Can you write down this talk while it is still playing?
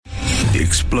the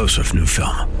explosive new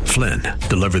film, Flynn,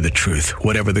 Deliver the Truth,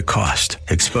 Whatever the Cost,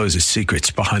 exposes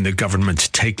secrets behind the government's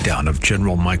takedown of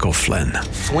General Michael Flynn.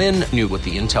 Flynn knew what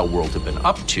the intel world had been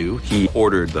up to. He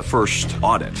ordered the first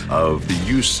audit of the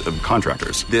use of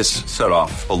contractors. This set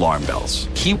off alarm bells.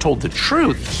 He told the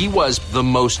truth. He was the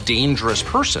most dangerous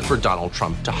person for Donald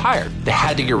Trump to hire. They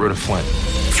had to get rid of Flynn.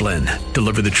 Flynn,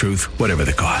 Deliver the Truth, Whatever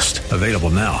the Cost. Available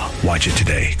now. Watch it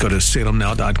today. Go to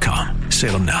salemnow.com.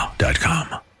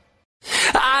 salemnow.com.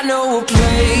 I know a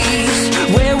place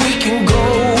where we can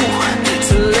go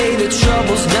to lay the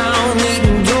troubles down,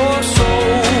 leading your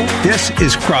soul. This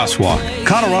is Crosswalk,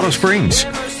 Colorado Springs.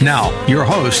 Now, your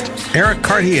host, Eric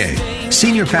Cartier,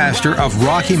 Senior Pastor of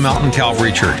Rocky Mountain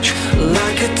Calvary Church.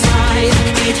 Like a tide,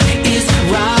 it is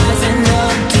rising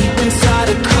up deep inside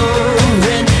a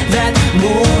current that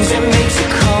moves and makes it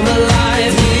come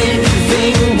alive.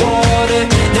 Living water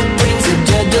that brings the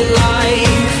dead to life.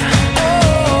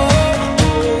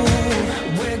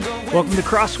 Welcome to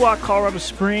Crosswalk, Colorado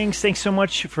Springs. Thanks so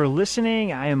much for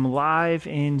listening. I am live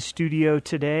in studio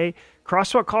today.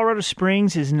 Crosswalk Colorado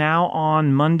Springs is now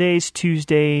on Mondays,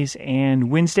 Tuesdays,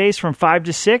 and Wednesdays from 5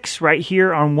 to 6 right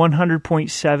here on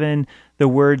 100.7 The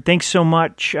Word. Thanks so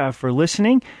much for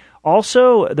listening.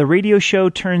 Also, the radio show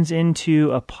turns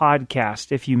into a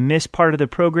podcast. If you miss part of the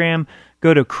program,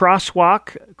 go to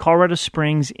Crosswalk Colorado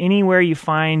Springs, anywhere you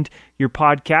find your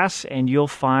podcasts, and you'll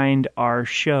find our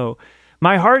show.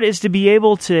 My heart is to be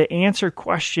able to answer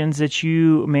questions that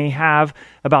you may have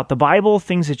about the Bible,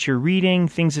 things that you're reading,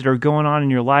 things that are going on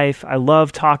in your life. I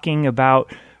love talking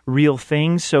about real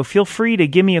things, so feel free to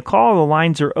give me a call. The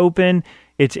lines are open.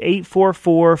 It's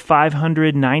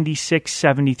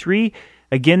 844-500-9673.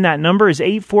 Again, that number is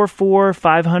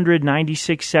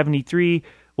 844-500-9673.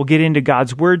 We'll get into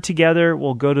God's Word together.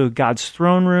 We'll go to God's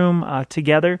throne room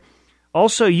together.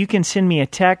 Also, you can send me a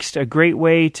text. A great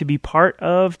way to be part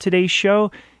of today's show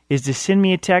is to send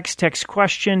me a text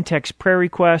question, text prayer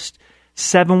request,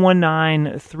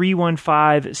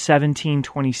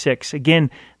 719-315-1726. Again,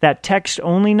 that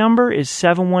text-only number is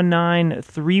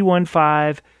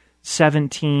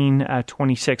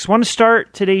 719-315-1726. I want to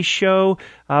start today's show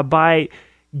by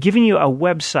giving you a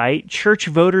website,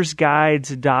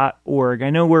 churchvotersguides.org. I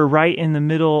know we're right in the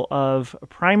middle of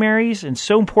primaries, and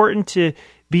so important to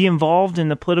be involved in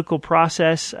the political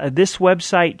process. This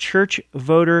website,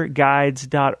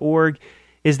 churchvoterguides.org,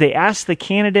 is they ask the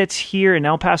candidates here in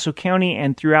El Paso County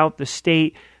and throughout the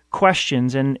state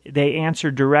questions, and they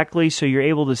answer directly, so you're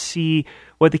able to see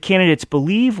what the candidates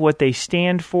believe, what they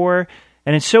stand for,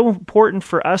 and it's so important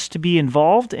for us to be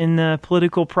involved in the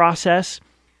political process.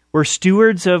 We're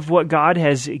stewards of what God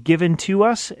has given to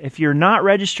us. If you're not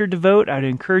registered to vote, I'd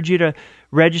encourage you to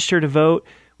register to vote.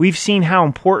 We've seen how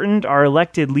important our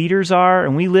elected leaders are,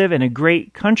 and we live in a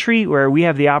great country where we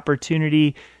have the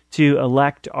opportunity to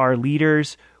elect our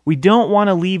leaders. We don't want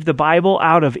to leave the Bible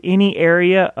out of any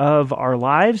area of our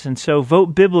lives, and so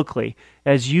vote biblically.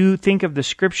 As you think of the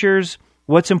Scriptures,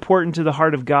 what's important to the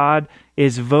heart of God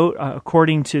is vote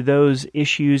according to those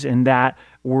issues and that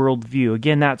worldview.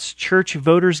 Again, that's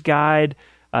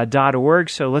churchvotersguide.org,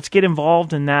 so let's get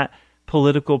involved in that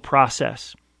political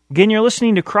process. Again, you're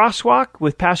listening to Crosswalk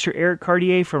with Pastor Eric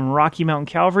Cartier from Rocky Mountain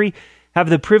Calvary. Have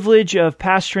the privilege of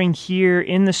pastoring here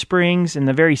in the Springs, in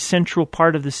the very central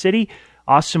part of the city,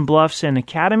 Austin Bluffs and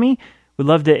Academy. We'd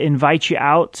love to invite you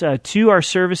out to our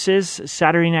services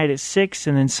Saturday night at 6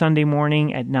 and then Sunday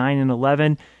morning at 9 and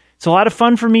 11. It's a lot of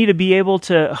fun for me to be able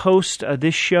to host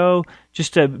this show,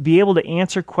 just to be able to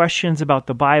answer questions about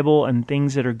the Bible and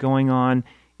things that are going on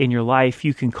in your life.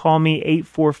 You can call me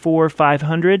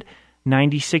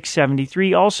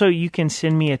 844-500-9673. Also, you can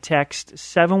send me a text,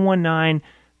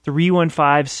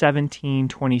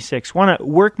 719-315-1726. Want to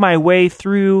work my way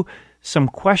through some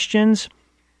questions.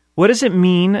 What does it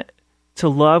mean to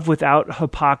love without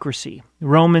hypocrisy?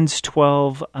 Romans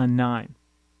 12:9.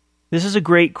 This is a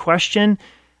great question,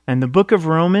 and the book of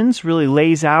Romans really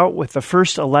lays out with the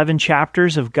first 11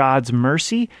 chapters of God's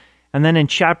mercy, and then in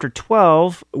chapter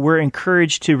 12, we're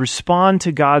encouraged to respond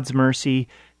to God's mercy,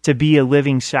 to be a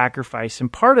living sacrifice.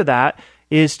 And part of that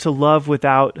is to love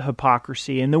without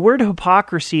hypocrisy. And the word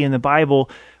hypocrisy in the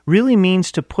Bible really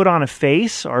means to put on a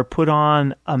face or put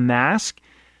on a mask.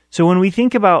 So when we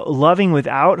think about loving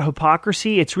without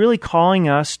hypocrisy, it's really calling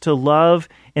us to love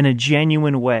in a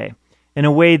genuine way, in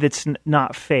a way that's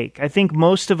not fake. I think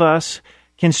most of us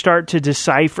can start to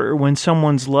decipher when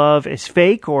someone's love is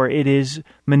fake or it is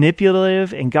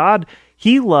manipulative. And God,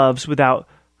 He loves without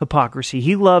hypocrisy.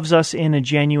 He loves us in a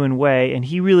genuine way, and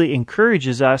He really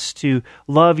encourages us to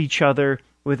love each other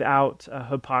without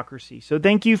hypocrisy. So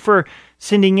thank you for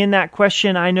sending in that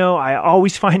question. I know I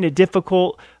always find it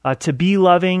difficult to be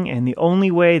loving, and the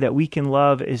only way that we can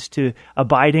love is to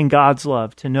abide in God's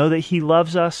love, to know that He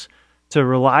loves us, to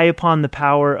rely upon the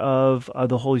power of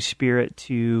the Holy Spirit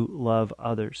to love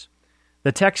others.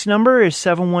 The text number is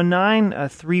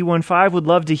 719-315. Would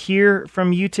love to hear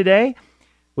from you today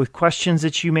with questions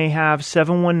that you may have.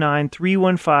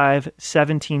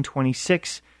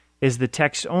 719-315-1726 is the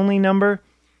text-only number.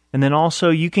 And then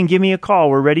also you can give me a call.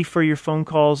 We're ready for your phone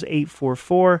calls,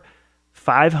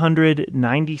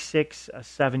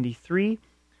 844-596-73.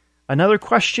 Another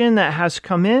question that has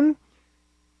come in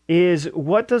is,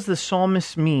 what does the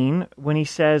psalmist mean when he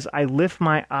says, I lift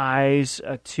my eyes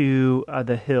to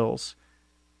the hills?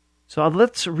 So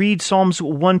let's read Psalms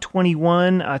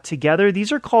 121 together.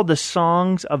 These are called the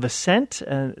Songs of Ascent.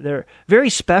 They're very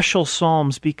special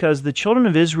psalms because the children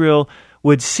of Israel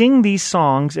would sing these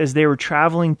songs as they were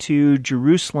traveling to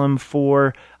Jerusalem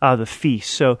for the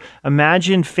feast. So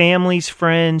imagine families,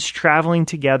 friends traveling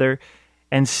together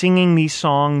and singing these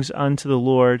songs unto the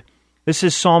Lord. This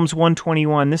is Psalms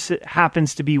 121. This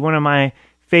happens to be one of my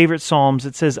favorite psalms.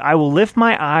 It says, I will lift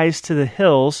my eyes to the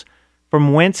hills,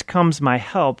 from whence comes my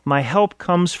help? My help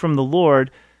comes from the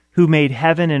Lord, who made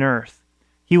heaven and earth.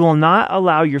 He will not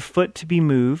allow your foot to be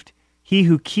moved. He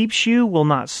who keeps you will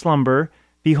not slumber.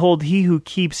 Behold, he who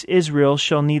keeps Israel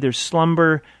shall neither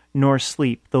slumber nor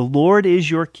sleep. The Lord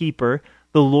is your keeper.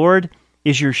 The Lord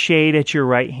is your shade at your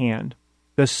right hand.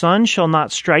 The sun shall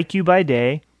not strike you by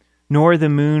day, nor the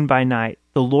moon by night.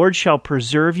 The Lord shall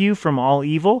preserve you from all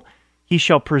evil. He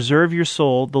shall preserve your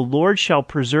soul. The Lord shall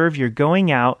preserve your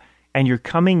going out and your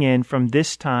coming in from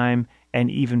this time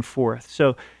and even forth.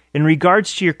 So in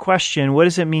regards to your question, what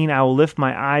does it mean, I will lift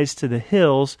my eyes to the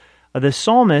hills? The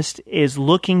psalmist is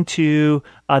looking to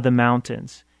the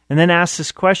mountains, and then asks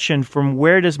this question, from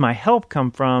where does my help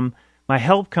come from? My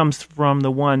help comes from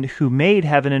the one who made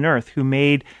heaven and earth, who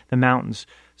made the mountains.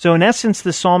 So in essence,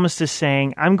 the psalmist is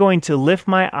saying, I'm going to lift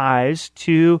my eyes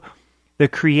to the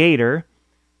Creator.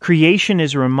 Creation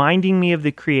is reminding me of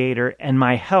the Creator, and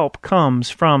my help comes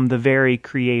from the very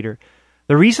Creator.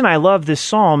 The reason I love this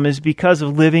psalm is because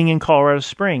of living in Colorado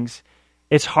Springs.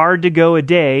 It's hard to go a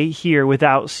day here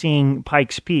without seeing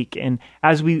Pikes Peak. And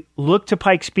as we look to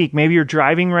Pikes Peak, maybe you're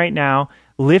driving right now,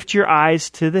 lift your eyes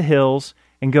to the hills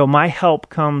and go, my help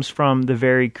comes from the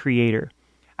very Creator.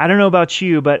 I don't know about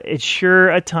you, but it's sure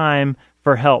a time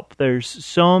for help. There's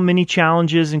so many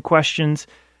challenges and questions.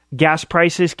 Gas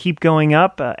prices keep going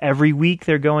up. Every week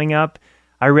they're going up.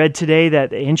 I read today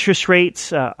that the interest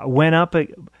rates went up.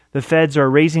 The feds are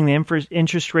raising the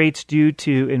interest rates due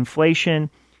to inflation.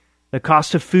 The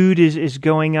cost of food is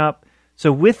going up.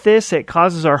 So with this, it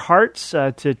causes our hearts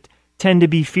to tend to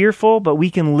be fearful, but we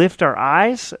can lift our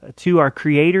eyes to our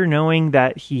Creator, knowing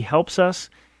that He helps us.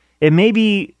 It may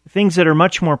be things that are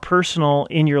much more personal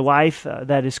in your life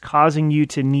that is causing you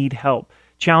to need help.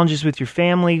 Challenges with your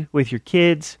family, with your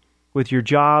kids, with your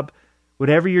job,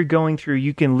 whatever you're going through,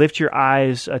 you can lift your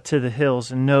eyes to the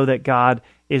hills and know that God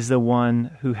is the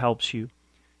one who helps you.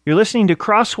 You're listening to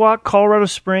Crosswalk Colorado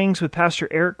Springs with Pastor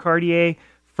Eric Cartier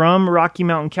from Rocky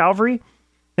Mountain Calvary.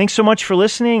 Thanks so much for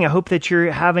listening. I hope that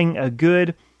you're having a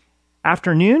good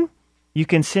afternoon. You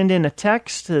can send in a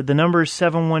text. The number is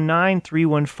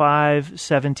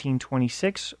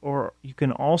 719-315-1726, or you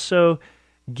can also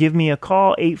give me a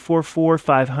call,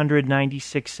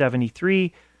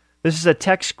 844-500-9673. This is a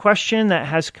text question that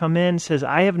has come in. It says,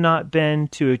 I have not been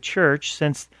to a church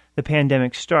since the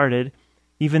pandemic started,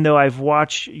 even though I've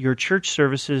watched your church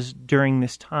services during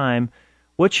this time.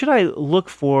 What should I look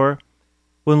for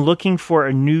when looking for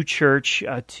a new church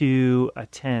to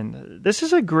attend? This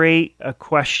is a great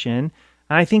question.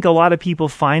 I think a lot of people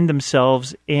find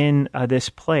themselves in this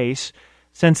place.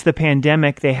 Since the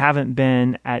pandemic, they haven't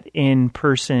been at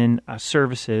in-person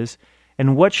services.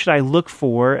 And what should I look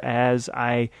for as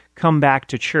I come back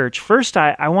to church? First,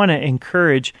 I want to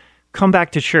encourage, come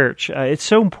back to church. It's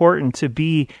so important to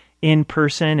be in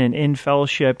person and in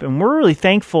fellowship. And we're really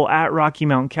thankful at Rocky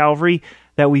Mountain Calvary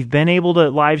that we've been able to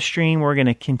live stream. We're going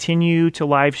to continue to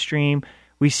live stream.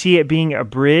 We see it being a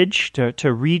bridge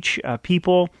to reach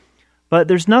people. But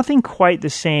there's nothing quite the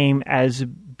same as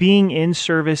being in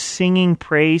service, singing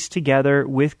praise together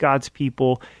with God's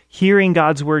people, hearing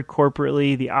God's word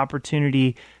corporately, the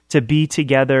opportunity to be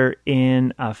together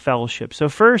in fellowship. So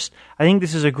first, I think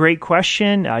this is a great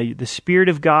question. The Spirit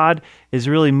of God is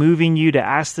really moving you to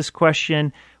ask this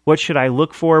question. What should I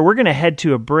look for? We're going to head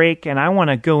to a break, and I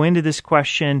want to go into this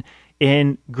question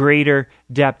in greater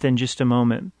depth in just a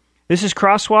moment. This is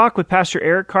Crosswalk with Pastor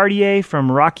Eric Cartier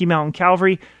from Rocky Mountain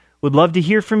Calvary. Would love to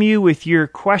hear from you with your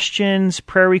questions,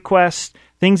 prayer requests,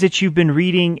 things that you've been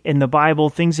reading in the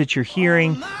Bible, things that you're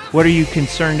hearing. What are you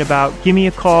concerned about? Give me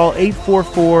a call,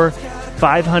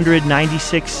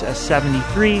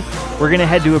 844-500-9673. We're going to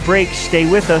head to a break. Stay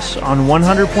with us on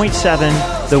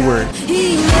 100.7 The Word.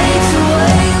 He makes a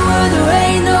way where there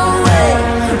ain't no way.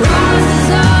 Rises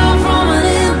up from an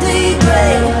empty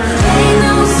grave. Ain't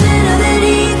no sinner that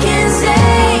he can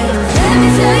save. Let me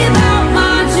tell you about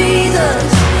my Jesus.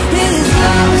 His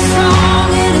love is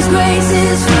strong and his grace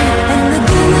is free. And the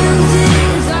good news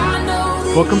is I know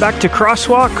that Welcome back to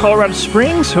Crosswalk, Colorado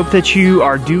Springs. Hope that you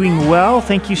are doing well.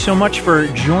 Thank you so much for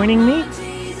joining me.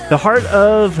 The heart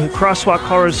of Crosswalk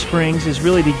Colorado Springs is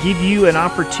really to give you an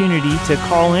opportunity to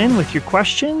call in with your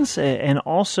questions and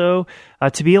also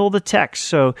to be able to text.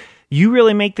 So you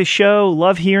really make the show.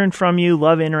 Love hearing from you.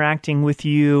 Love interacting with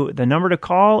you. The number to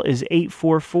call is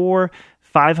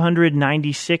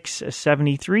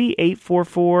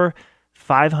 844-500-9673,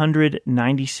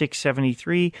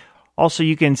 844-500-9673. Also,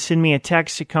 you can send me a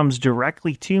text. It comes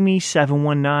directly to me,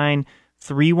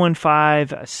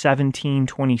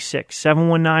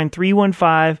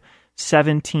 719-315-1726,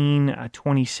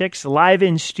 719-315-1726. Live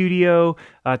in studio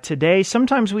today.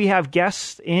 Sometimes we have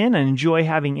guests in and enjoy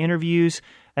having interviews,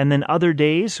 and then other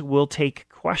days we'll take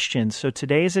questions. So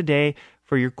today is a day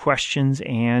for your questions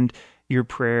and your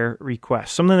prayer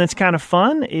requests. Something that's kind of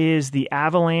fun is the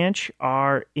Avalanche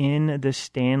are in the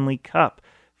Stanley Cup.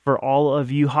 For all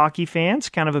of you hockey fans,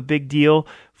 kind of a big deal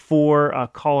for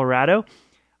Colorado.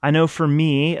 I know for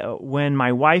me, when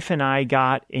my wife and I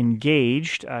got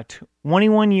engaged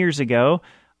 21 years ago,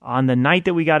 on the night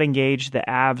that we got engaged, the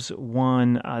Avs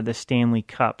won the Stanley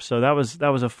Cup. So that was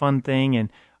a fun thing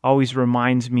and always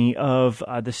reminds me of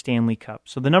the Stanley Cup.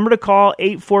 So the number to call,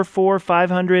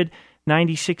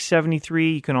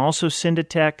 844-500-9673. You can also send a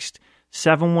text,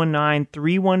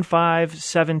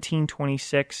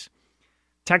 719-315-1726.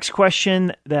 Text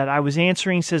question that I was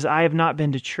answering says, I have not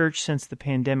been to church since the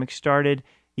pandemic started,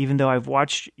 even though I've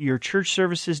watched your church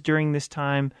services during this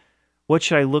time. What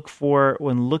should I look for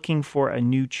when looking for a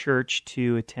new church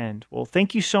to attend? Well,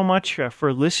 thank you so much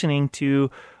for listening to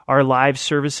our live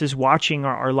services, watching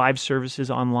our live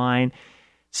services online.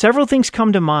 Several things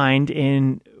come to mind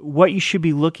in what you should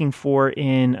be looking for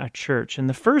in a church. And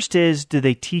the first is, do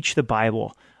they teach the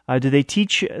Bible? Do they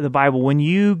teach the Bible? When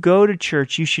you go to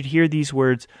church, you should hear these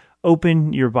words,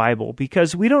 open your Bible,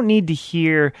 because we don't need to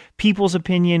hear people's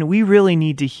opinion. We really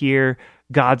need to hear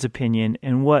God's opinion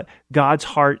and what God's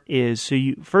heart is. So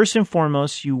you, first and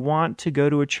foremost, you want to go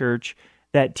to a church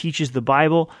that teaches the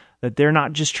Bible, that they're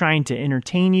not just trying to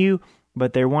entertain you,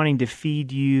 but they're wanting to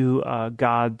feed you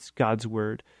God's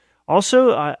word.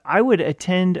 Also, I would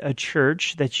attend a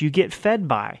church that you get fed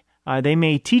by. They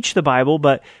may teach the Bible,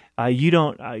 but you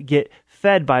don't get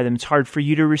fed by them. It's hard for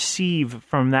you to receive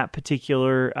from that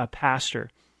particular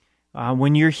pastor.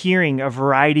 When you're hearing a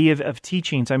variety of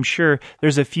teachings, I'm sure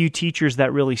there's a few teachers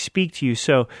that really speak to you.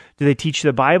 So do they teach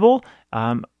the Bible?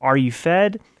 Are you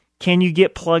fed? Can you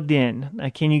get plugged in?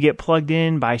 Can you get plugged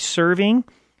in by serving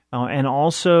and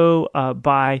also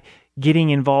by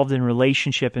getting involved in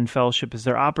relationship and fellowship? Is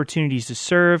there opportunities to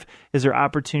serve? Is there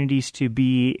opportunities to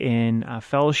be in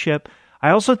fellowship? I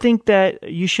also think that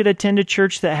you should attend a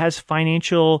church that has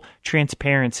financial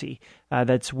transparency,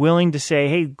 that's willing to say,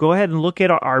 hey, go ahead and look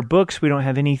at our books. We don't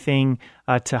have anything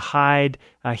to hide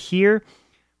here.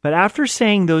 But after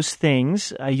saying those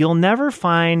things, you'll never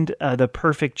find the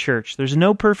perfect church. There's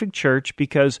no perfect church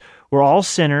because we're all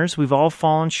sinners. We've all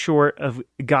fallen short of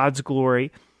God's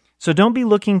glory. So don't be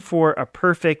looking for a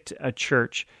perfect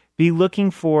church. Be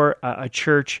looking for a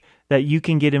church that you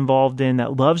can get involved in,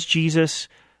 that loves Jesus,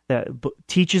 that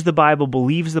teaches the Bible,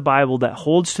 believes the Bible, that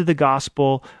holds to the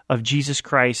gospel of Jesus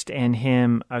Christ and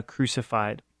Him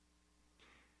crucified.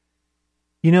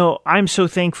 You know, I'm so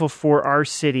thankful for our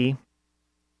city.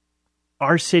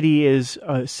 Our city is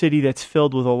a city that's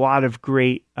filled with a lot of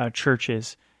great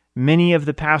churches. Many of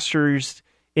the pastors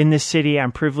in this city,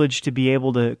 I'm privileged to be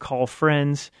able to call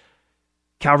friends.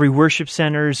 Calvary Worship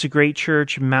Center is a great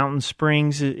church. Mountain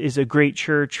Springs is a great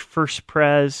church. First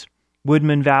Pres,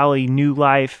 Woodman Valley, New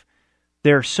Life.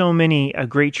 There are so many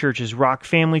great churches. Rock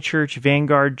Family Church,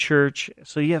 Vanguard Church.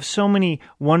 So you have so many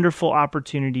wonderful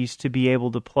opportunities to be able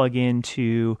to plug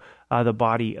into the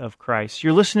body of Christ.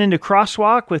 You're listening to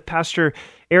Crosswalk with Pastor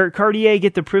Eric Cartier.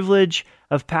 Get the privilege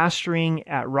of pastoring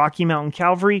at Rocky Mountain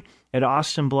Calvary at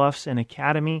Austin Bluffs and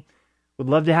Academy. Would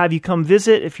love to have you come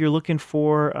visit. If you're looking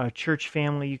for a church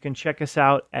family, you can check us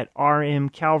out at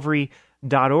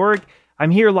rmcalvary.org.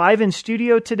 I'm here live in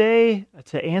studio today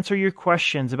to answer your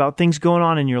questions about things going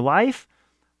on in your life,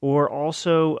 or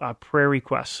also prayer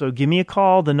requests. So give me a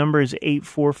call. The number is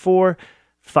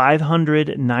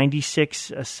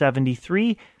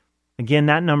 844-500-9673. Again,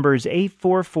 that number is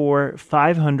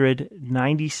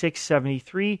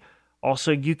 844-500-9673.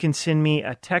 Also, you can send me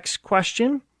a text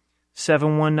question,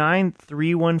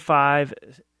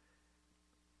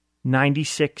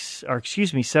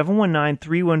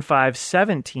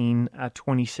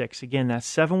 719-315-1726. Again,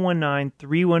 that's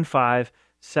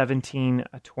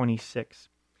 719-315-1726.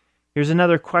 Here's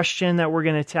another question that we're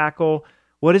going to tackle.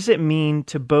 What does it mean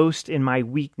to boast in my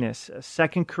weakness? 2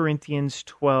 Corinthians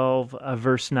 12,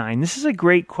 verse 9. This is a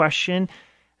great question,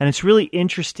 and it's really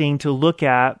interesting to look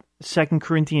at 2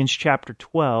 Corinthians chapter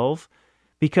 12,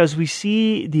 because we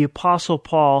see the Apostle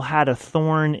Paul had a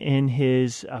thorn in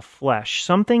his flesh.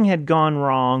 Something had gone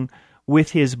wrong with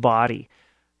his body.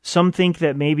 Some think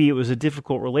that maybe it was a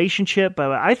difficult relationship,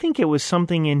 but I think it was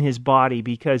something in his body,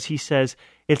 because he says,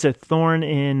 it's a thorn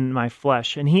in my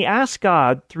flesh. And he asked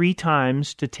God 3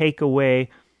 times to take away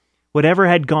whatever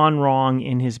had gone wrong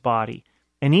in his body.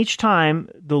 And each time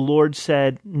the Lord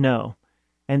said no.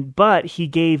 But he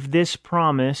gave this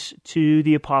promise to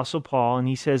the Apostle Paul, and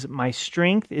he says, my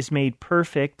strength is made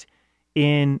perfect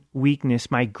in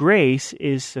weakness. My grace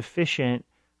is sufficient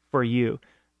for you.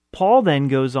 Paul then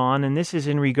goes on, and this is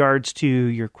in regards to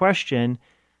your question,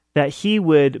 that he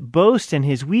would boast in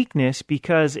his weakness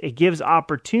because it gives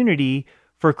opportunity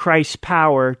for Christ's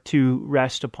power to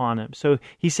rest upon him. So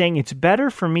he's saying it's better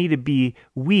for me to be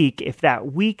weak if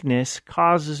that weakness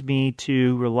causes me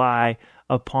to rely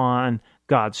upon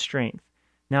God's strength.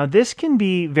 Now, this can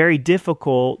be very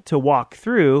difficult to walk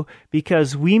through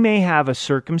because we may have a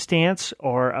circumstance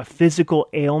or a physical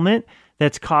ailment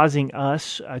that's causing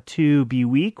us to be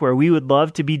weak, where we would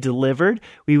love to be delivered,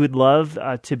 we would love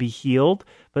to be healed,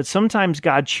 but sometimes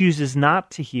God chooses not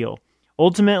to heal.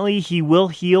 Ultimately, He will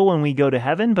heal when we go to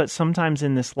heaven, but sometimes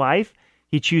in this life,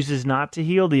 He chooses not to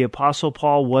heal. The Apostle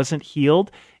Paul wasn't healed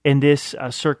in this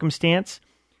circumstance.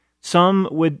 Some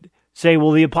would say,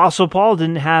 well, the Apostle Paul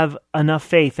didn't have enough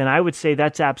faith, and I would say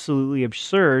that's absolutely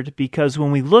absurd, because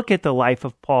when we look at the life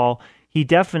of Paul, he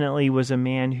definitely was a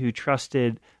man who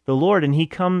trusted the Lord, and he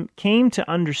came to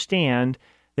understand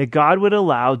that God would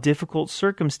allow difficult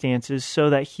circumstances so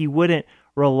that he wouldn't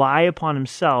rely upon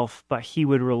himself, but he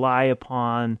would rely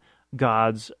upon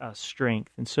God's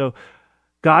strength. And so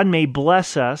God may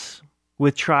bless us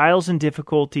with trials and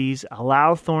difficulties,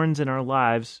 allow thorns in our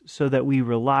lives so that we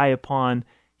rely upon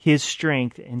His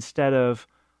strength instead of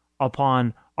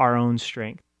upon our own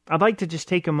strength. I'd like to just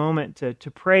take a moment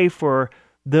to pray for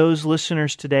those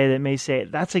listeners today that may say,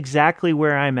 that's exactly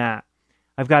where I'm at.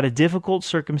 I've got a difficult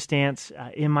circumstance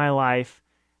in my life,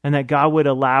 and that God would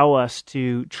allow us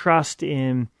to trust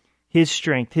in His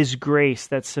strength, His grace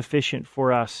that's sufficient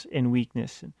for us in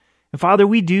weakness. And Father,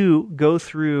 we do go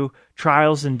through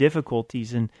trials and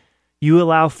difficulties, and You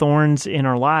allow thorns in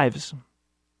our lives.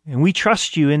 And we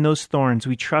trust You in those thorns.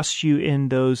 We trust You in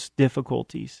those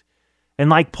difficulties.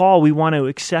 And like Paul, we want to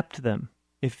accept them.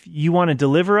 If You want to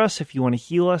deliver us, if You want to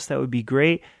heal us, that would be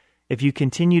great. If You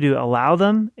continue to allow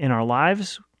them in our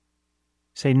lives,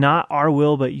 say, not our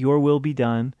will, but Your will be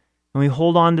done. And we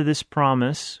hold on to this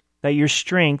promise that Your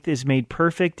strength is made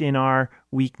perfect in our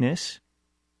weakness,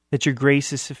 that Your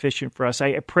grace is sufficient for us.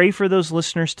 I pray for those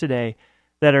listeners today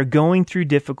that are going through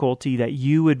difficulty, that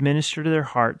You would minister to their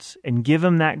hearts and give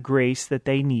them that grace that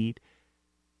they need,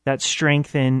 that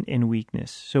strength in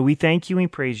weakness. So we thank You and we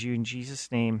praise You in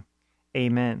Jesus' name.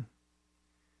 Amen.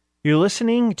 You're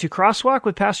listening to Crosswalk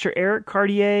with Pastor Eric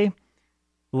Cartier,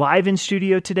 live in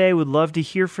studio today. Would love to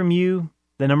hear from you.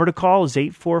 The number to call is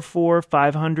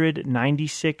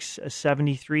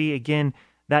 844-500-9673. Again,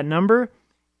 that number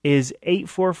is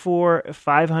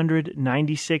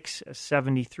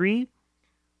 844-500-9673.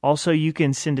 Also, you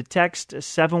can send a text,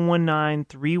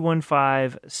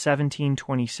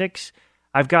 719-315-1726.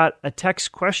 I've got a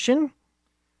text question,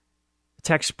 a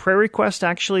text prayer request,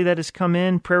 actually, that has come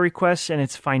in, prayer requests, and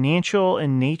it's financial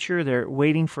in nature. They're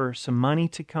waiting for some money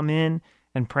to come in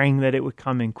and praying that it would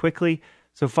come in quickly.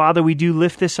 So, Father, we do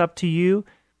lift this up to You.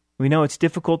 We know it's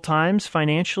difficult times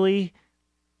financially.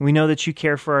 We know that You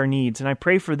care for our needs. And I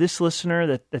pray for this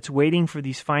listener that's waiting for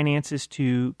these finances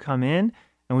to come in,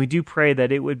 and we do pray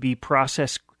that it would be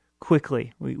processed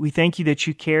quickly. We thank You that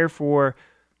You care for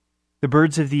the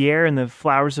birds of the air and the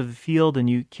flowers of the field, and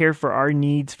You care for our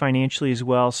needs financially as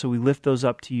well. So we lift those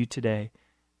up to You today.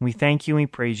 And we thank You and we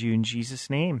praise You in Jesus'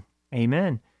 name.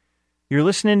 Amen. You're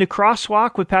listening to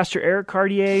Crosswalk with Pastor Eric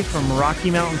Cartier from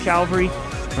Rocky Mountain Calvary.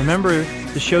 Remember,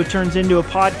 the show turns into a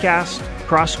podcast,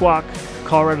 Crosswalk,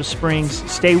 Colorado Springs.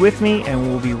 Stay with me, and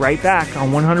we'll be right back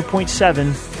on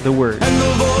 100.7 the Word. And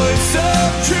the voice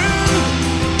of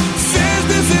truth says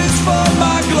this is for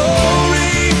my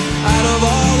glory. Out of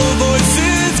all the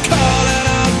voices calling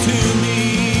out to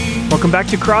me. Welcome back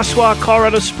to Crosswalk,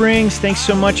 Colorado Springs. Thanks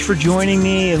so much for joining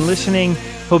me and listening.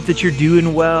 Hope that you're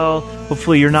doing well.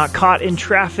 Hopefully you're not caught in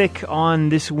traffic on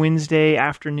this Wednesday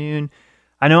afternoon.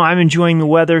 I know I'm enjoying the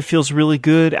weather. It feels really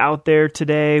good out there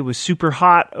today. It was super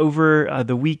hot over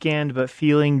the weekend, but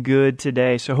feeling good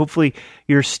today. So hopefully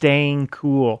you're staying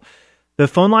cool. The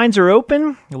phone lines are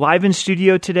open, live in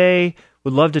studio today.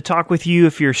 Would love to talk with you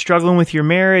if you're struggling with your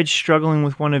marriage, struggling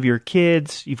with one of your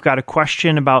kids, you've got a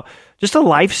question about just a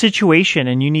life situation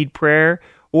and you need prayer,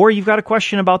 or you've got a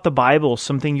question about the Bible,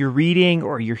 something you're reading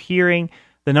or you're hearing.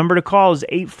 The number to call is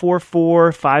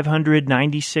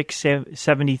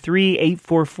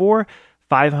 844-500-9673,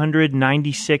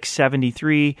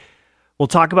 844-500-9673. We'll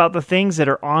talk about the things that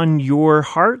are on your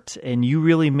heart, and you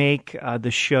really make the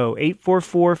show.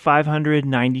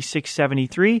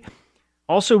 844-500-9673.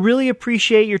 Also, really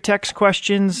appreciate your text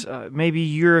questions. Maybe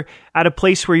you're at a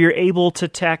place where you're able to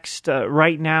text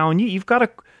right now, and you've got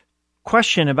a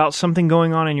question about something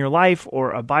going on in your life or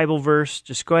a Bible verse.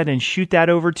 Just go ahead and shoot that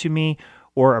over to me,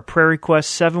 or a prayer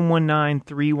request,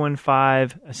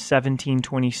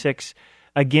 719-315-1726.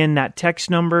 Again, that text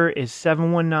number is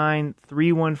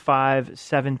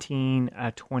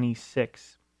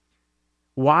 719-315-1726.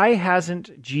 Why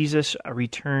hasn't Jesus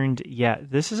returned yet?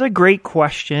 This is a great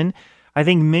question. I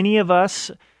think many of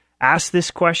us ask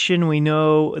this question. We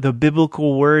know the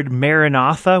biblical word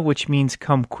Maranatha, which means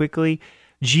come quickly.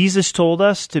 Jesus told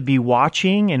us to be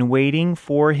watching and waiting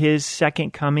for his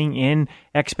second coming in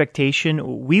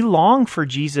expectation. We long for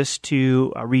Jesus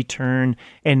to return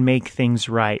and make things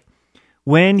right.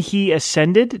 When he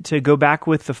ascended to go back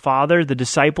with the Father, the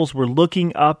disciples were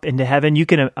looking up into heaven. You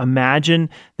can imagine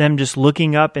them just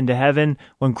looking up into heaven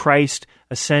when Christ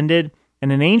ascended.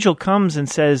 And an angel comes and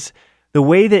says, the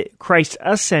way that Christ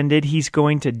ascended, he's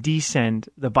going to descend.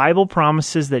 The Bible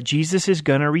promises that Jesus is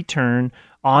going to return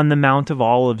on the Mount of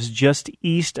Olives just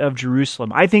east of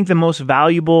Jerusalem. I think the most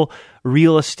valuable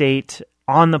real estate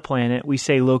on the planet. We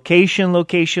say location,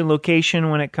 location, location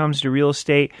when it comes to real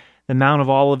estate. The Mount of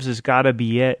Olives has got to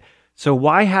be it. So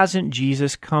why hasn't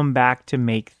Jesus come back to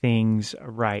make things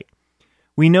right?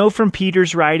 We know from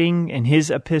Peter's writing and his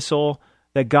epistle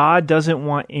that God doesn't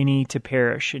want any to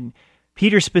perish. And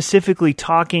Peter, specifically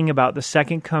talking about the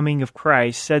second coming of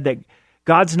Christ, said that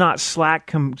God's not slack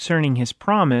concerning his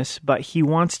promise, but he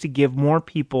wants to give more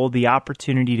people the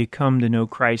opportunity to come to know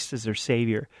Christ as their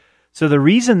Savior. So the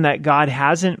reason that God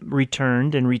hasn't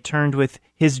returned and returned with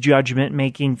his judgment,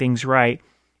 making things right,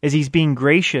 is he's being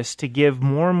gracious to give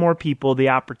more and more people the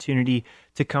opportunity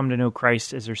to come to know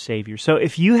Christ as their Savior. So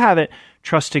if you haven't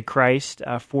trusted Christ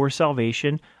for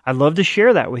salvation, I'd love to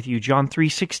share that with you. John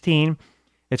 3:16,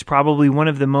 it's probably one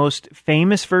of the most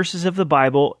famous verses of the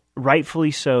Bible,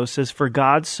 rightfully so, says, "For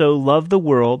God so loved the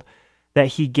world that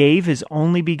he gave his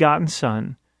only begotten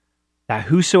Son, that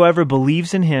whosoever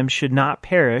believes in him should not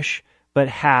perish, but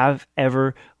have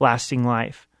everlasting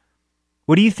life."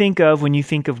 What do you think of when you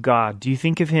think of God? Do you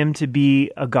think of him to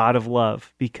be a God of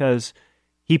love? Because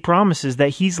he promises that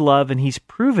he's love, and he's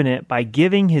proven it by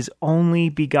giving his only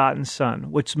begotten Son.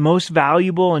 What's most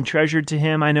valuable and treasured to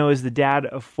him, I know as the dad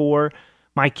of 4,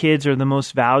 my kids are the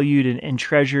most valued and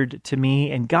treasured to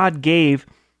me, and God gave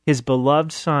his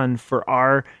beloved Son for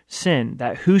our sin,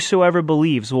 that whosoever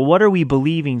believes. Well, what are we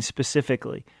believing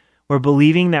specifically? We're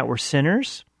believing that we're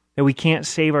sinners, that we can't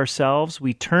save ourselves.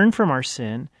 We turn from our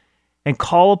sin and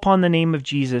call upon the name of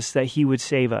Jesus that he would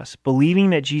save us, believing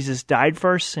that Jesus died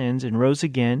for our sins and rose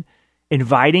again,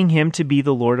 inviting him to be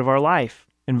the Lord of our life,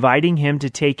 inviting him to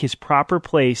take his proper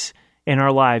place in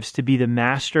our lives, to be the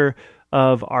master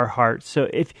of our hearts. So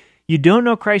if you don't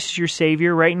know Christ as your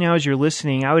Savior, right now as you're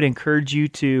listening, I would encourage you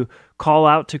to call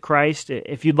out to Christ.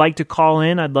 If you'd like to call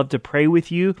in, I'd love to pray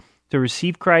with you to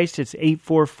receive Christ. It's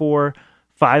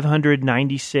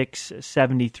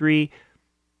 844-500-9673,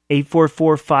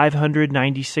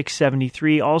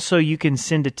 844-500-9673. Also, you can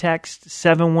send a text,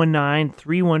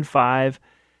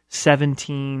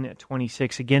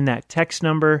 719-315-1726. Again, that text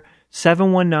number,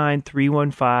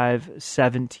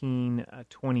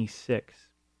 719-315-1726.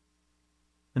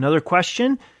 Another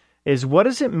question is, what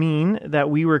does it mean that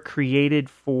we were created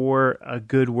for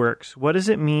good works? What does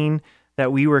it mean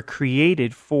that we were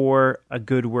created for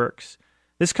good works?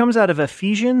 This comes out of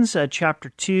Ephesians chapter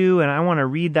 2, and I want to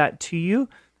read that to you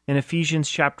in Ephesians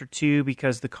chapter 2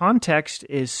 because the context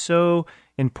is so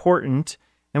important.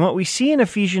 And what we see in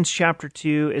Ephesians chapter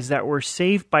 2 is that we're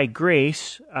saved by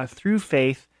grace through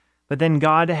faith, but then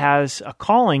God has a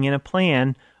calling and a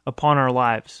plan upon our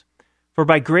lives. For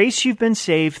by grace you've been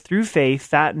saved through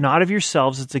faith, that not of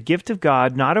yourselves, it's a gift of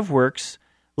God, not of works,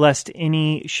 lest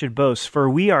any should boast. For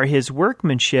we are his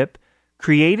workmanship,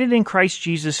 created in Christ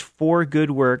Jesus for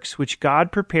good works, which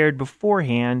God prepared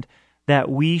beforehand that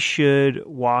we should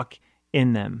walk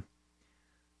in them.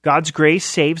 God's grace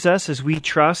saves us as we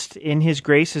trust in his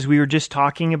grace, as we were just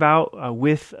talking about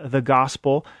with the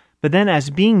gospel. But then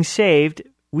as being saved,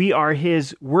 we are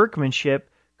his workmanship,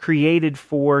 created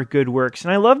for good works.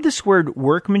 And I love this word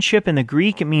workmanship in the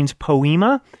Greek. It means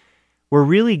poema. We're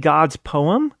really God's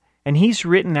poem, and he's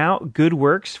written out good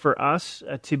works for us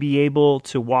to be able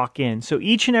to walk in. So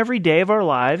each and every day of our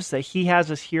lives that he has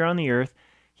us here on the earth,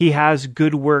 he has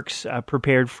good works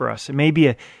prepared for us. It may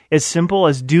be as simple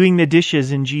as doing the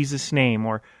dishes in Jesus' name,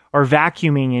 or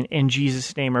vacuuming in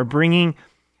Jesus' name, or bringing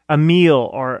a meal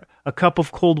or a cup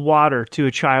of cold water to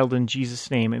a child in Jesus'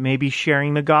 name. It may be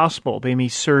sharing the gospel, maybe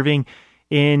serving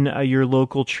in your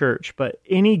local church. But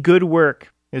any good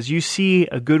work, as you see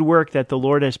a good work that the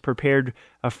Lord has prepared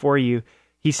for you,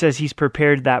 he says he's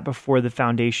prepared that before the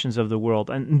foundations of the world.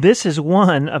 And this is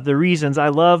one of the reasons I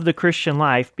love the Christian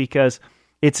life, because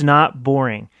it's not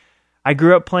boring. I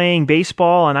grew up playing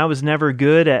baseball, and I was never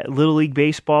good at Little League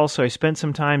baseball, so I spent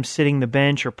some time sitting the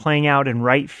bench or playing out in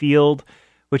right field,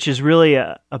 which is really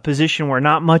a position where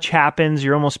not much happens.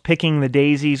 You're almost picking the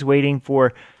daisies, waiting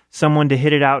for someone to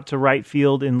hit it out to right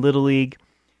field in Little League.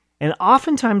 And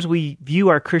oftentimes we view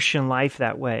our Christian life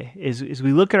that way, is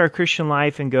we look at our Christian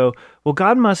life and go, well,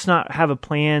 God must not have a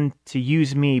plan to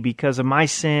use me because of my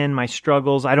sin, my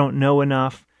struggles, I don't know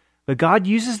enough. But God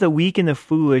uses the weak and the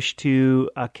foolish to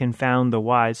confound the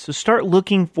wise. So start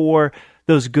looking for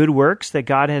those good works that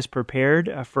God has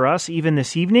prepared for us, even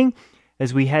this evening,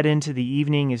 as we head into the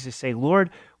evening, is to say, Lord,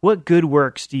 what good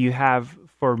works do you have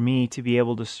for me to be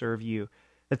able to serve you?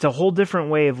 It's a whole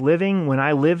different way of living. When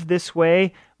I live this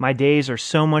way, my days are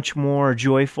so much more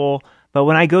joyful. But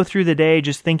when I go through the day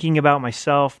just thinking about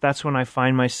myself, that's when I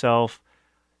find myself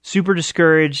super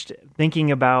discouraged, thinking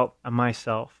about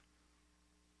myself.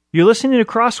 You're listening to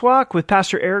Crosswalk with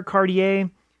Pastor Eric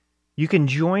Cartier. You can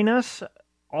join us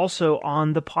also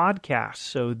on the podcast.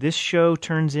 So this show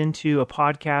turns into a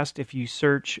podcast if you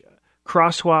search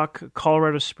Crosswalk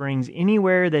Colorado Springs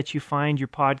anywhere that you find your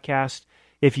podcast.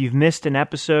 If you've missed an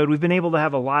episode, we've been able to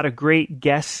have a lot of great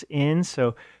guests in,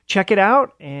 so check it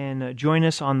out and join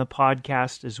us on the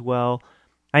podcast as well.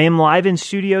 I am live in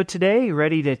studio today,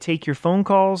 ready to take your phone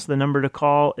calls. The number to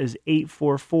call is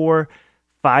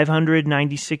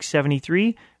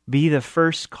 844-500-9673. Be the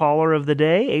first caller of the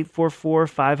day,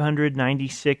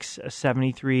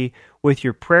 844-500-9673, with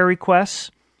your prayer requests,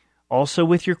 also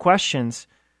with your questions.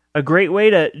 A great way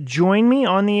to join me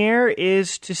on the air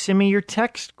is to send me your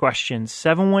text questions,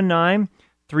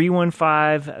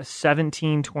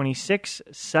 719-315-1726,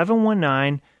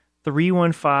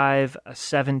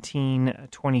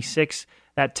 719-315-1726.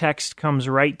 That text comes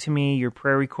right to me, your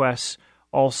prayer requests,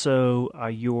 also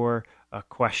your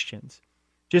questions.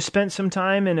 Just spent some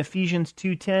time in Ephesians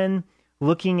 2:10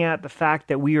 looking at the fact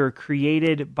that we are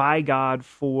created by God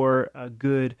for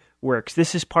good works.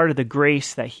 This is part of the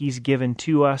grace that he's given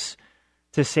to us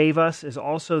to save us, is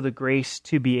also the grace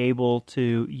to be able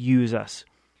to use us.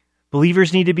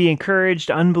 Believers need to be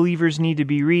encouraged, unbelievers need to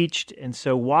be reached, and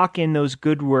so walk in those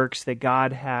good works that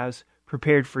God has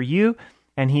prepared for you,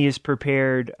 and he has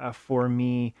prepared for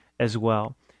me as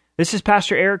well. This is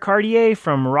Pastor Eric Cartier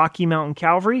from Rocky Mountain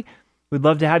Calvary. We'd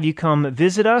love to have you come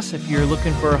visit us. If you're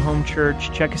looking for a home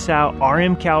church, check us out,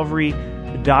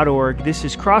 rmcalvary.org. This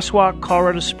is Crosswalk,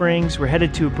 Colorado Springs. We're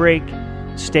headed to a break.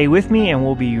 Stay with me, and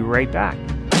we'll be right back.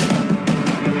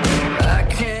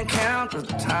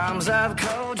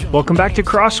 Welcome back to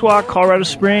Crosswalk, Colorado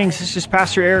Springs. This is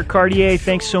Pastor Eric Cartier.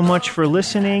 Thanks so much for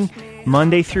listening.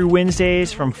 Monday through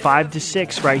Wednesdays from 5 to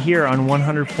 6 right here on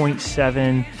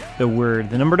 100.7 The Word.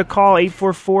 The number to call,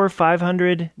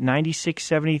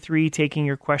 844-500-9673, taking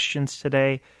your questions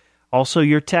today. Also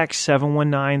your text,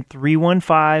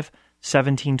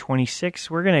 719-315-1726.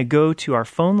 We're going to go to our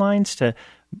phone lines to...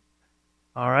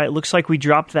 All right, looks like we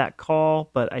dropped that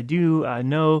call, but I do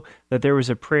know that there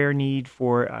was a prayer need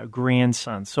for a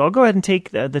grandson. So I'll go ahead and take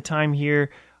the time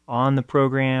here on the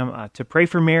program to pray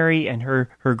for Mary and her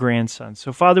grandson.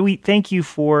 So Father, we thank you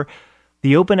for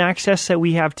the open access that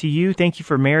we have to you. Thank you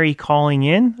for Mary calling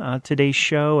in today's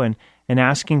show and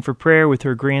asking for prayer with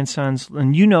her grandsons.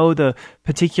 And you know the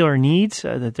particular needs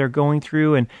that they're going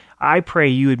through. And I pray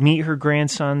you would meet her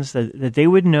grandsons, that they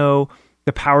would know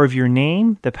the power of your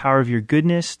name, the power of your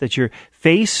goodness, that your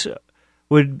face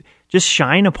would just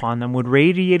shine upon them, would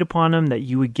radiate upon them, that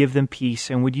you would give them peace,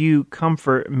 and would you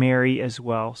comfort Mary as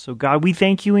well. So God, we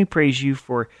thank you and we praise you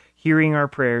for hearing our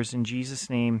prayers. In Jesus'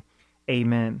 name,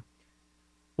 amen.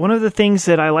 One of the things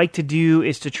that I like to do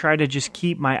is to try to just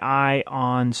keep my eye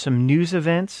on some news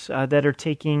events that are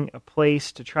taking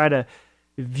place, to try to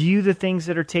view the things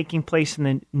that are taking place in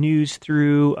the news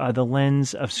through the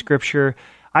lens of Scripture.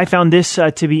 I found this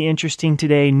to be interesting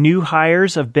today. New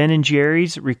hires of Ben &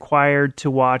 Jerry's required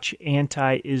to watch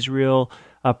anti-Israel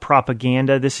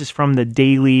propaganda. This is from the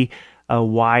Daily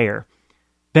Wire.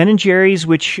 Ben & Jerry's,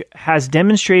 which has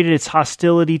demonstrated its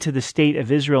hostility to the state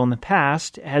of Israel in the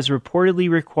past, has reportedly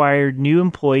required new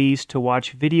employees to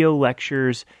watch video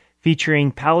lectures featuring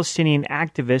Palestinian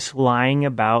activists lying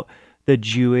about the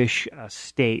Jewish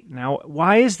state. Now,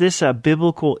 why is this a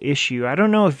biblical issue? I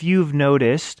don't know if you've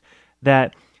noticed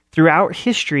that throughout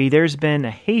history there's been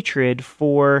a hatred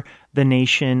for the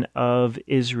nation of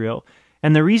Israel.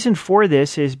 And the reason for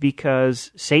this is because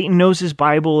Satan knows his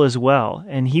Bible as well,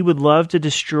 and he would love to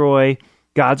destroy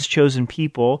God's chosen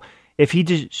people. If he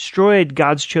destroyed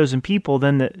God's chosen people,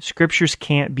 then the Scriptures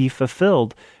can't be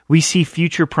fulfilled. We see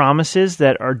future promises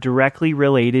that are directly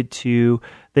related to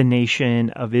the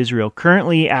nation of Israel.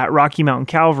 Currently at Rocky Mountain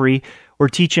Calvary, we're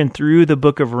teaching through the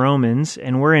book of Romans,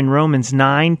 and we're in Romans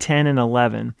 9, 10, and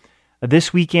 11.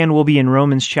 This weekend we'll be in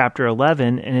Romans chapter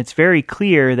 11, and it's very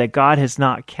clear that God has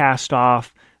not cast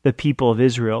off the people of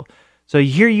Israel. So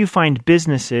here you find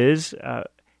businesses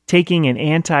taking an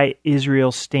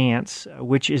anti-Israel stance,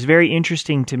 which is very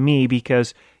interesting to me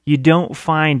because you don't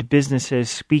find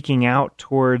businesses speaking out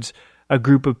towards a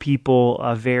group of people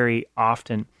very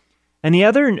often. And the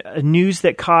other news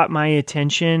that caught my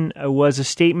attention was a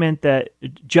statement that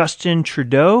Justin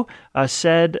Trudeau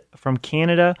said from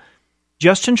Canada.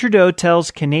 Justin Trudeau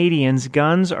tells Canadians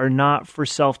guns are not for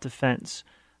self-defense.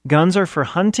 Guns are for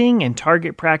hunting and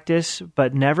target practice,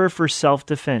 but never for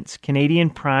self-defense,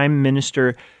 Canadian Prime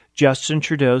Minister Justin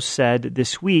Trudeau said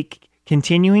this week,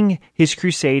 continuing his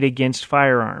crusade against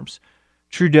firearms.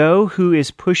 Trudeau, who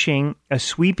is pushing a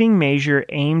sweeping measure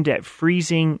aimed at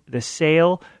freezing the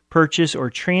sale, purchase, or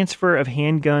transfer of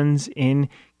handguns in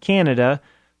Canada,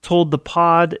 told the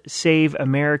Pod Save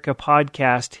America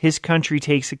podcast his country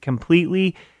takes a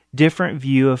completely different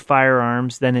view of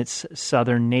firearms than its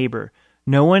southern neighbor.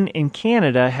 No one in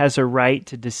Canada has a right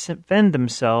to defend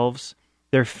themselves,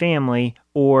 their family,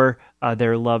 or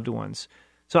their loved ones.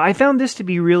 So I found this to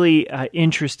be really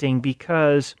interesting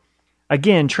because,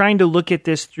 again, trying to look at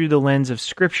this through the lens of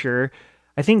Scripture,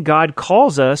 I think God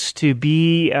calls us to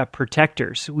be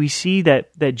protectors. We see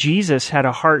that Jesus had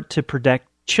a heart to protect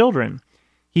children.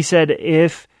 He said,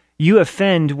 if you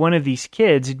offend one of these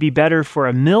kids, it'd be better for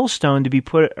a millstone to be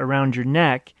put around your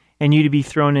neck and you to be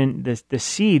thrown in the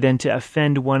sea than to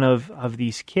offend one of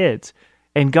these kids.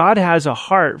 And God has a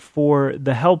heart for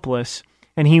the helpless,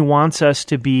 and He wants us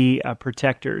to be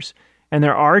protectors. And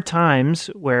there are times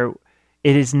where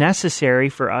it is necessary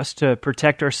for us to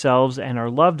protect ourselves and our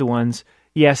loved ones,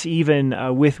 yes, even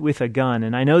with a gun.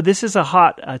 And I know this is a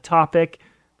hot topic,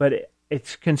 but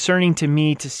it's concerning to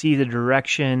me to see the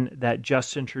direction that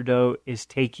Justin Trudeau is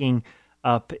taking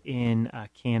up in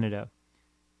Canada.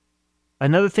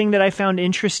 Another thing that I found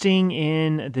interesting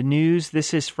in the news,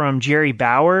 this is from Jerry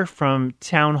Bauer from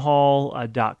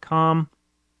townhall.com.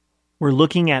 We're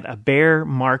looking at a bear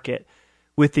market.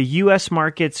 With the U.S.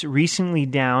 markets recently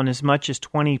down as much as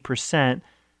 20%,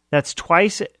 that's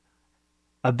twice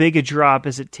a big a drop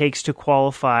as it takes to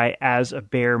qualify as a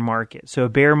bear market. So a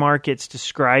bear market's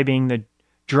describing the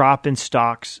drop in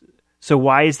stocks. So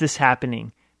why is this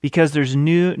happening? Because there's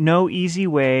no easy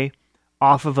way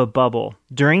off of a bubble.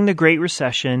 During the Great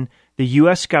Recession, the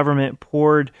U.S. government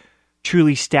poured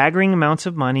truly staggering amounts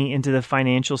of money into the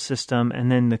financial system,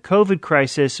 and then the COVID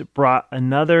crisis brought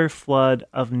another flood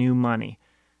of new money.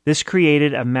 This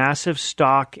created a massive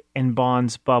stock and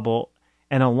bonds bubble,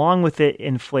 and along with it,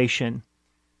 inflation.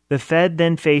 The Fed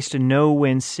then faced a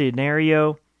no-win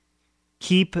scenario: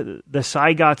 keep the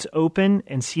cygots open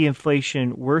and see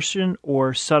inflation worsen,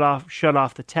 or shut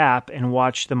off the tap and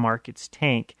watch the markets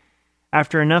tank.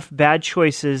 After enough bad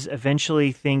choices,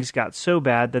 eventually things got so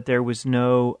bad that there was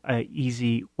no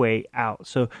easy way out.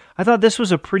 So I thought this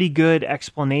was a pretty good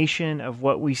explanation of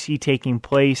what we see taking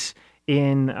place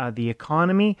in the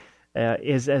economy,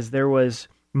 as there was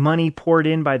money poured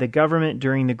in by the government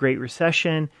during the Great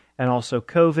Recession and also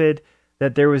COVID,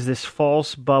 that there was this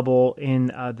false bubble in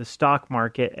the stock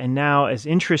market. And now as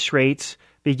interest rates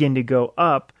begin to go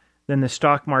up, then the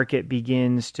stock market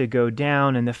begins to go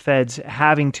down, and the Fed's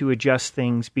having to adjust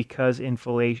things because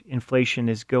inflation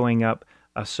is going up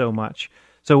so much.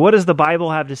 So what does the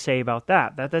Bible have to say about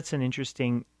that? That's an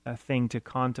interesting thing to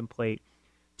contemplate.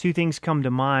 two things come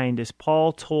to mind is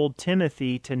Paul told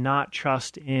Timothy to not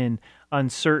trust in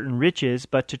uncertain riches,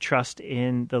 but to trust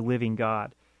in the living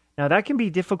God. Now, that can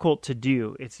be difficult to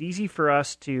do. It's easy for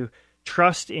us to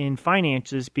trust in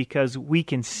finances because we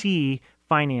can see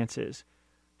finances.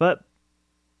 But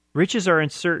riches are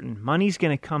uncertain. Money's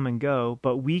going to come and go,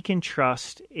 but we can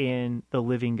trust in the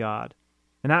living God.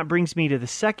 And that brings me to the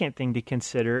second thing to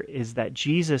consider is that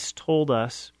Jesus told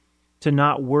us to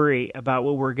not worry about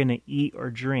what we're going to eat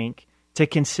or drink, to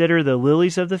consider the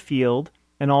lilies of the field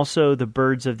and also the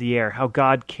birds of the air, how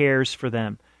God cares for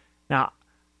them. Now,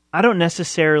 I don't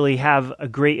necessarily have a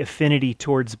great affinity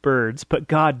towards birds, but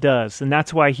God does, and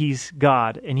that's why He's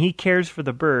God, and He cares for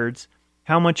the birds.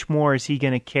 How much more is He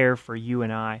going to care for you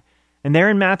and I? And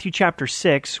there in Matthew chapter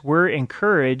 6, we're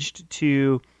encouraged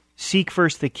to seek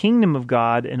first the kingdom of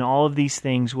God, and all of these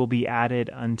things will be added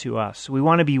unto us. So we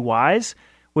want to be wise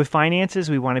with finances.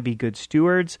 We want to be good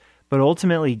stewards, but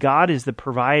ultimately God is the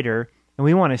provider, and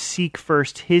we want to seek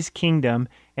first His kingdom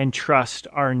and trust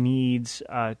our needs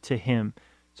to Him.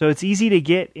 So it's easy to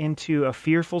get into a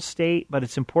fearful state, but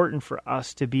it's important for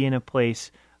us to be in a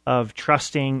place of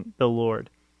trusting the Lord.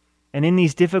 And in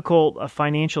these difficult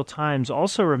financial times,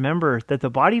 also remember that the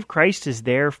body of Christ is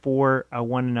there for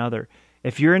one another.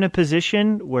 If you're in a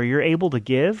position where you're able to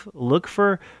give, look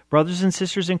for brothers and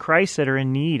sisters in Christ that are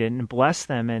in need and bless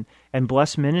them and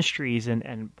bless ministries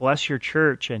and bless your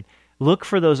church, and look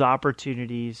for those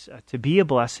opportunities to be a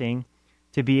blessing,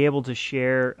 to be able to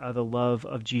share the love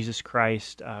of Jesus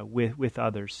Christ with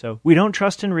others. So we don't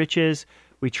trust in riches,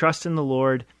 we trust in the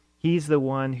Lord. He's the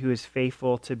one who is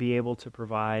faithful to be able to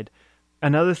provide.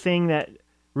 Another thing that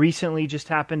recently just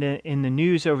happened in the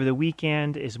news over the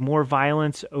weekend is more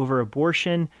violence over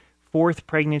abortion. 4th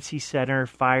pregnancy center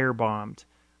firebombed.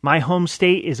 My home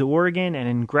state is Oregon, and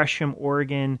in Gresham,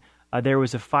 Oregon, there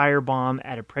was a firebomb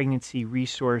at a pregnancy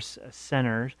resource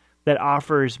center that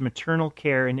offers maternal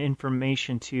care and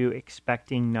information to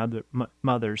expecting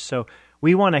mothers. So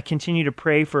we want to continue to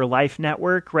pray for Life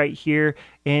Network right here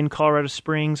in Colorado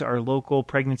Springs, our local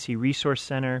pregnancy resource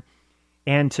center,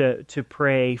 and to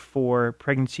pray for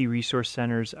pregnancy resource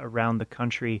centers around the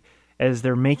country as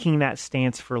they're making that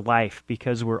stance for life,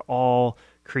 because we're all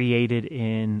created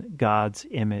in God's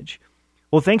image.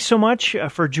 Well, thanks so much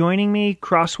for joining me,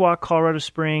 Crosswalk Colorado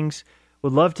Springs.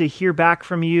 Would love to hear back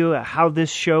from you, how this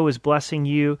show is blessing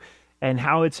you and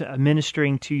how it's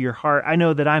ministering to your heart. I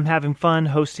know that I'm having fun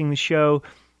hosting the show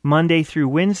Monday through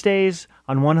Wednesdays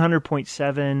on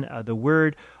 100.7 The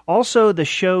Word. Also, the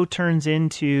show turns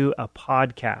into a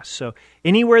podcast. So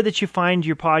anywhere that you find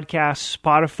your podcasts,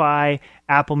 Spotify,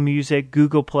 Apple Music,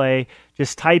 Google Play,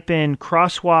 just type in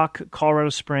Crosswalk Colorado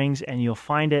Springs and you'll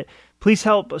find it. Please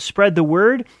help spread the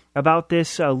word about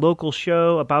this local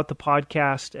show, about the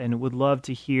podcast, and would love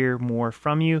to hear more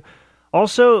from you.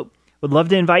 Also, would love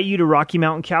to invite you to Rocky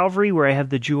Mountain Calvary, where I have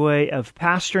the joy of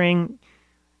pastoring.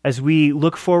 As we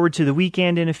look forward to the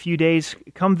weekend in a few days,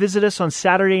 come visit us on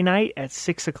Saturday night at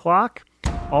 6 o'clock.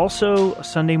 Also,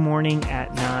 Sunday morning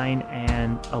at 9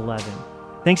 and 11.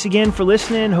 Thanks again for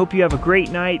listening. Hope you have a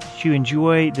great night, that you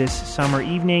enjoy this summer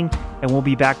evening, and we'll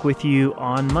be back with you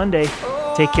on Monday.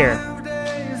 Take care.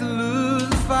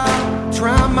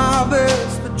 Try my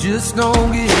best, but just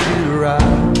don't get it right.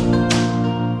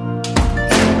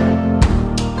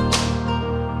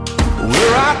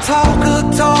 Where I talk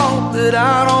a talk that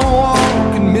I don't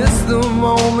walk and miss the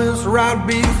moments right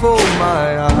before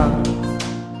my eyes.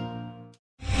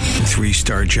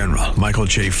 3-star General Michael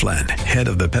J. Flynn, head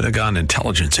of the Pentagon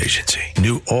Intelligence Agency,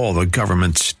 knew all the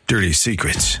government's dirty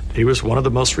secrets. He was one of the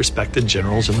most respected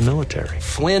generals in the military.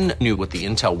 Flynn knew what the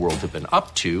intel world had been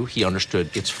up to. He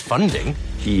understood its funding.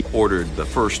 He ordered the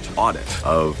first audit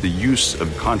of the use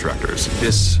of contractors.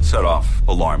 This set off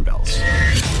alarm bells.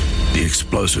 The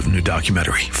explosive new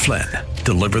documentary, Flynn,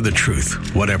 Deliver the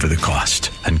Truth, Whatever the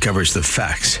Cost, uncovers the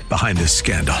facts behind this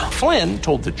scandal. Flynn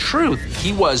told the truth.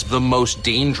 He was the most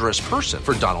dangerous person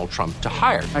for Donald Trump to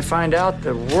hire. I find out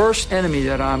the worst enemy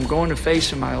that I'm going to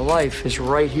face in my life is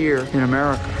right here in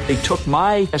America. They took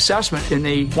my assessment and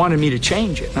they wanted me to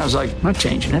change it. And I was like, I'm not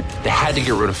changing it. They had to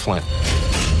get rid of Flynn.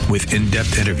 With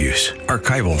in-depth interviews,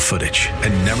 archival footage,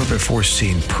 and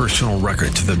never-before-seen personal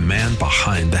records of the man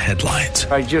behind the headlines.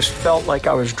 I just felt like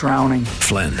I was drowning.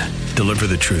 Flynn, Deliver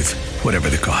the Truth, Whatever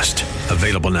the Cost.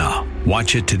 Available now.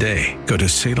 Watch it today. Go to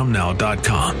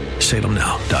salemnow.com.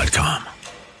 salemnow.com.